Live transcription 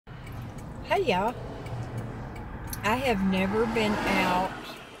Hey y'all, I have never been out.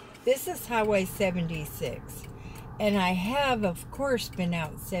 This is Highway 76, and I have, of course, been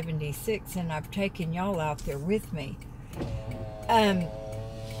out 76, and I've taken y'all out there with me.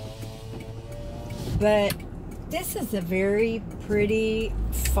 But this is a very pretty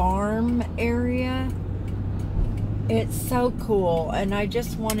farm area. It's so cool, and I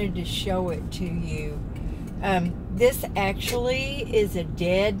just wanted to show it to you. This actually is a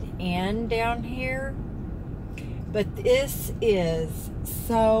dead end down here, but this is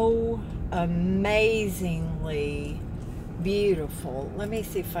so amazingly beautiful. Let me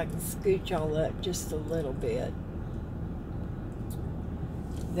see if I can scoot y'all up just a little bit.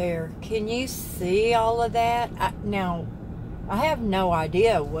 There, can you see all of that? Now, I have no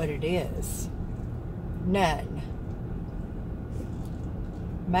idea what it is. None.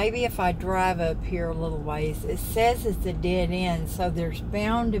 Maybe if I drive up here a little ways, it says it's a dead end, so there's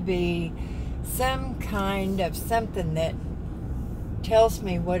bound to be some kind of something that tells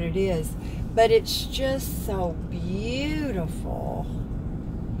me what it is. But it's just so beautiful.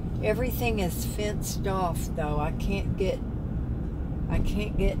 Everything is fenced off, though. I can't get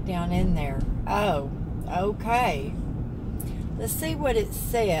down in there. Oh, okay. Let's see what it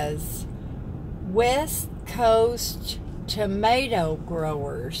says. West Coast Tomato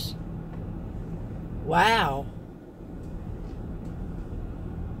growers. Wow.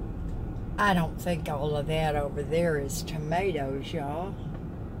 I don't think all of that over there is tomatoes, y'all.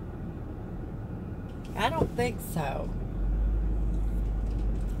 I don't think so.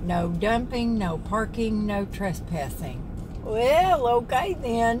 No dumping, no parking, no trespassing. Well, okay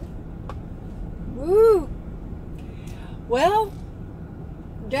then. Woo. Well,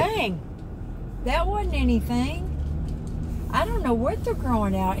 dang. That wasn't anything. I don't know what they're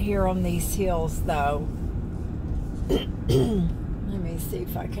growing out here on these hills, though. Let me see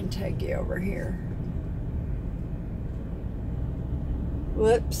if I can take you over here.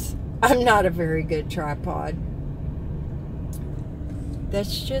 Whoops. I'm not a very good tripod.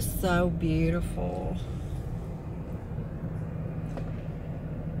 That's just so beautiful.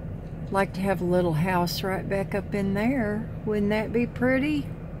 I'd like to have a little house right back up in there. Wouldn't that be pretty?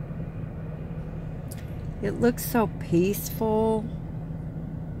 It looks so peaceful.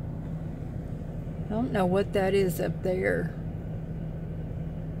 I don't know what that is up there.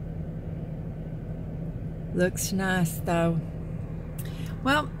 Looks nice though.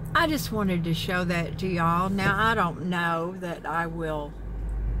 Well, I just wanted to show that to y'all. Now, I don't know that I will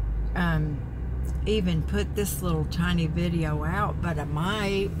even put this little tiny video out, but I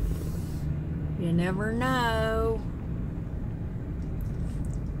might. You never know.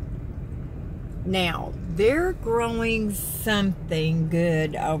 Now, they're growing something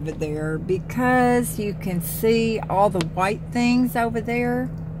good over there because you can see all the white things over there.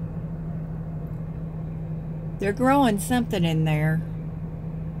 They're growing something in there.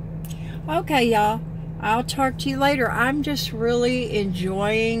 Okay, y'all. I'll talk to you later. I'm just really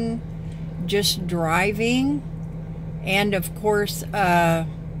enjoying just driving. And, of course, I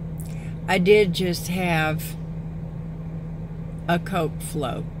did just have a Coke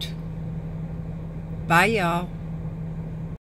float. Bye, y'all.